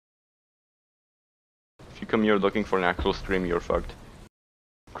If you come here looking for an actual stream, you're fucked.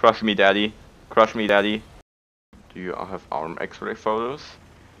 Crush me, daddy. Crush me, daddy. Do you have arm x-ray photos?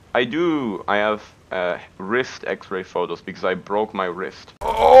 I do. I have wrist x-ray photos because I broke my wrist.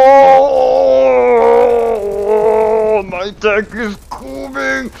 Oh, my deck is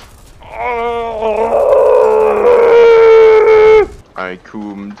combing. I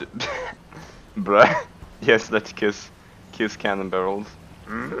coomed. Bruh. Yes, let's kiss. Kiss cannon barrels.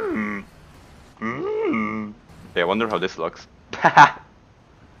 Yeah, I wonder how this looks.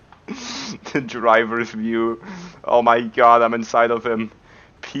 The driver's view. Oh my god, I'm inside of him.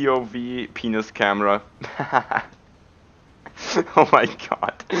 POV penis camera. Oh my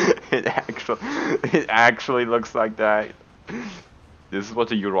god. It actually looks like that. This is what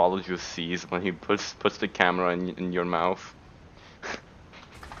the urologist sees when he puts the camera in your mouth.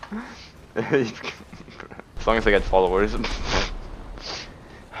 As long as I get followers.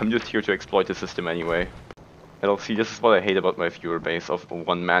 I'm just here to exploit the system anyway. And see, this is what I hate about my viewer base of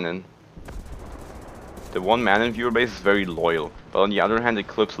one Manin. The one Manin viewer base is very loyal, but on the other hand it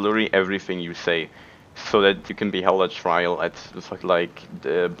clips literally everything you say, so that you can be held at trial at like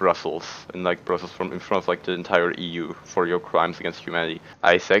Brussels, in front of like the entire EU for your crimes against humanity.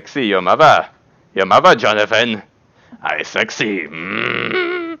 I sexy your mother, Jonathan. I sexy.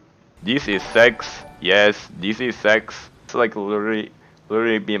 This is sex. Yes, this is sex. It's like literally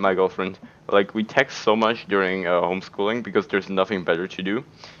me and my girlfriend. Like, we text so much during homeschooling because there's nothing better to do.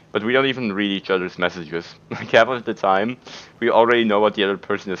 But we don't even read each other's messages. Like, half of the time, we already know what the other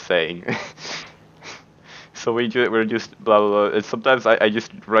person is saying. So we're just blah blah blah. And sometimes I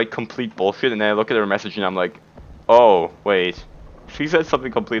just write complete bullshit and then I look at her message and I'm like, oh, wait. She said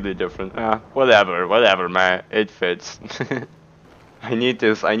something completely different. Whatever, man. It fits. I need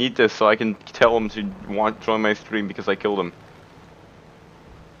this so I can tell him to join my stream because I killed him.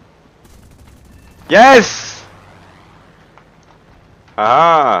 Yes!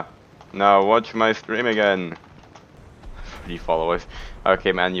 Aha! Now watch my stream again. 3 followers.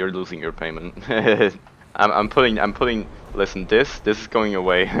 Okay, man, you're losing your payment. I'm putting. Listen, this is going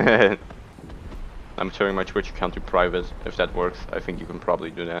away. I'm turning my Twitch account to private. If that works, I think you can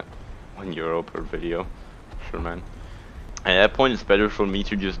probably do that. €1 per video. Sure, man. At that point, it's better for me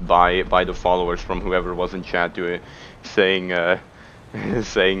to just buy the followers from whoever was in chat to it, saying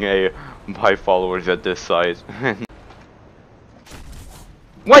hey, buy followers at this site.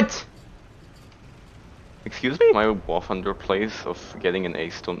 What? Excuse me? My Waffhunder plays of getting an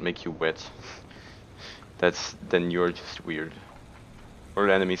ace don't make you wet. Then you're just weird. Or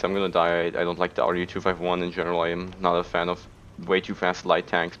enemies, I'm gonna die. I don't like the RU-251 in general. I am not a fan of way too fast light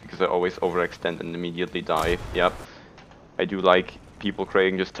tanks because I always overextend and immediately die. Yep. I do like people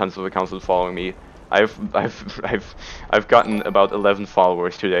creating just tons of accounts and following me. I've gotten about 11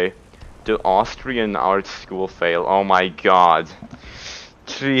 followers today. The Austrian art school fail. Oh my god.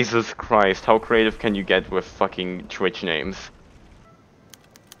 Jesus Christ, how creative can you get with fucking Twitch names?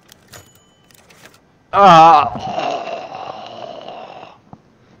 Ah!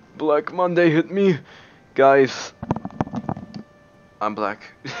 Black Monday hit me. Guys, I'm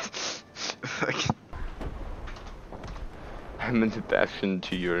black. I'm in the passion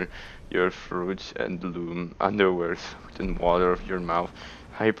to your fruit and loom underwear within water of your mouth.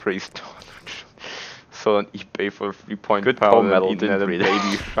 I praise Donald Trump. So on eBay for 3 point good power metal in a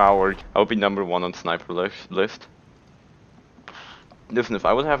baby shower. I'll be #1 on sniper list. Listen, if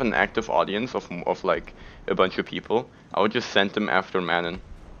I would have an active audience of like a bunch of people, I would just send them after Manin.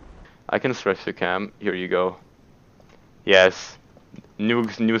 I can stretch the cam. Here you go. Yes,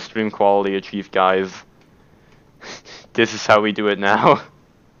 new stream quality achieved, guys. This is how we do it now.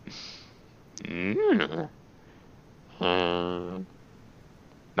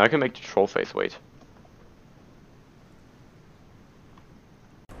 Now I can make the troll face, wait.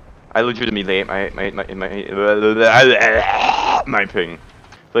 I legitimately my ping.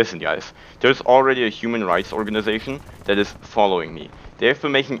 Listen, guys, there's already a human rights organization that is following me. They have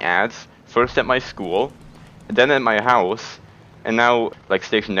been making ads, first at my school, then at my house, and now like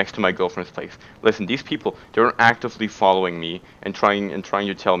stationed next to my girlfriend's place. Listen, these people, they're actively following me and trying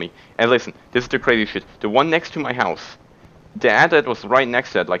to tell me. And listen, this is the crazy shit. The one next to my house, the ad that was right next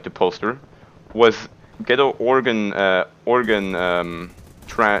to that, like the poster, was ghetto organ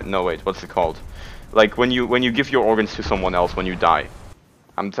no wait, what's it called? Like when you give your organs to someone else when you die.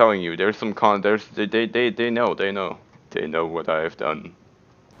 I'm telling you, there's some they know what I have done.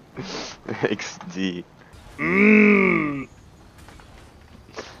 XD.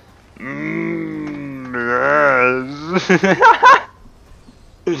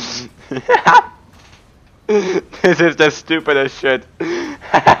 Yes. This is the stupidest shit.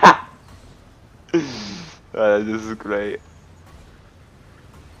 This is great.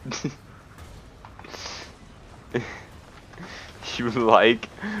 You like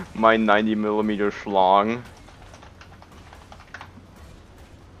my 90mm schlong?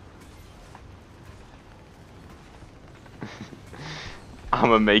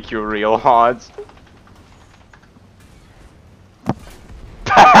 I'ma make you real hot.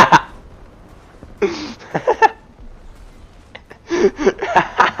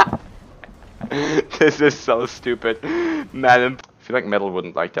 This is so stupid. Manin. I feel like Metal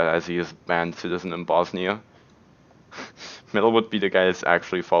wouldn't like that as he is banned citizen in Bosnia. Metal would be the guy that's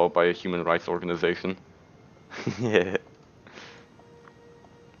actually followed by a human rights organization. Yeah.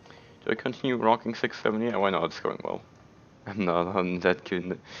 Do I continue rocking 670? Why not? It's going well. I'm not on that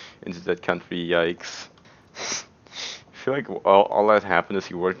into that country, yikes. I feel like all that happened is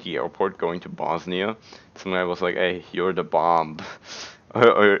you were at the airport going to Bosnia. Some guy was like, hey, you're the bomb.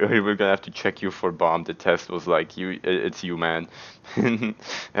 or we're gonna have to check you for bomb. The test was like, it's you, man. And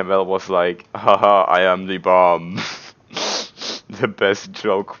Mel was like, haha, I am the bomb. The best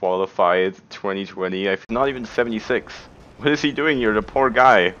joke qualified 2020. Not even 76. What is he doing here? The poor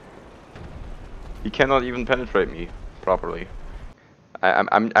guy. He cannot even penetrate me properly.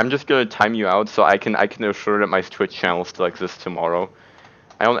 I'm just gonna time you out so I can assure that my Twitch channel still exists tomorrow.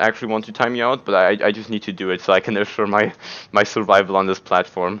 I don't actually want to time you out, but I just need to do it so I can assure my survival on this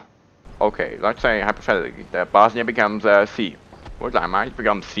platform. Okay, let's say hypothetically that Bosnia becomes C. Would I might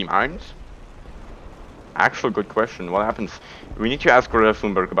become C minus? Actual good question. What happens? We need to ask Greta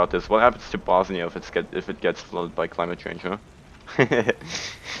Thunberg about this. What happens to Bosnia if it gets flooded by climate change? Huh?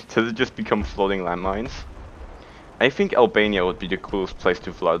 Does it just become floating landmines? I think Albania would be the coolest place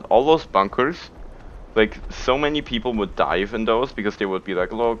to flood. All those bunkers, like so many people would dive in those because they would be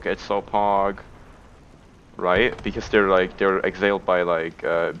like, look, it's so pog, right? Because they're exhaled by like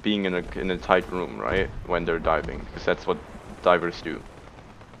being in a tight room, right? When they're diving, because that's what divers do.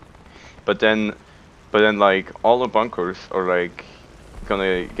 But then like all the bunkers are like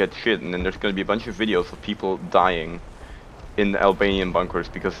gonna get shit, and then there's gonna be a bunch of videos of people dying in Albanian bunkers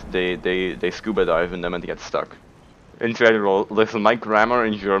because they scuba dive in them and they get stuck. In general, listen, my grammar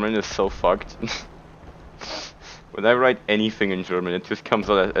in German is so fucked. When I write anything in German, it just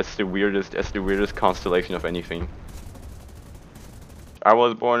comes out as the weirdest constellation of anything. I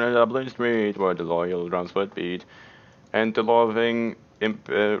was born in Dublin Street, where the loyal drums would beat, and the loving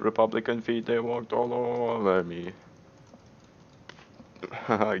Republican feet, they walked all over me.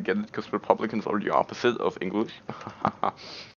 I get it, because Republicans are the opposite of English.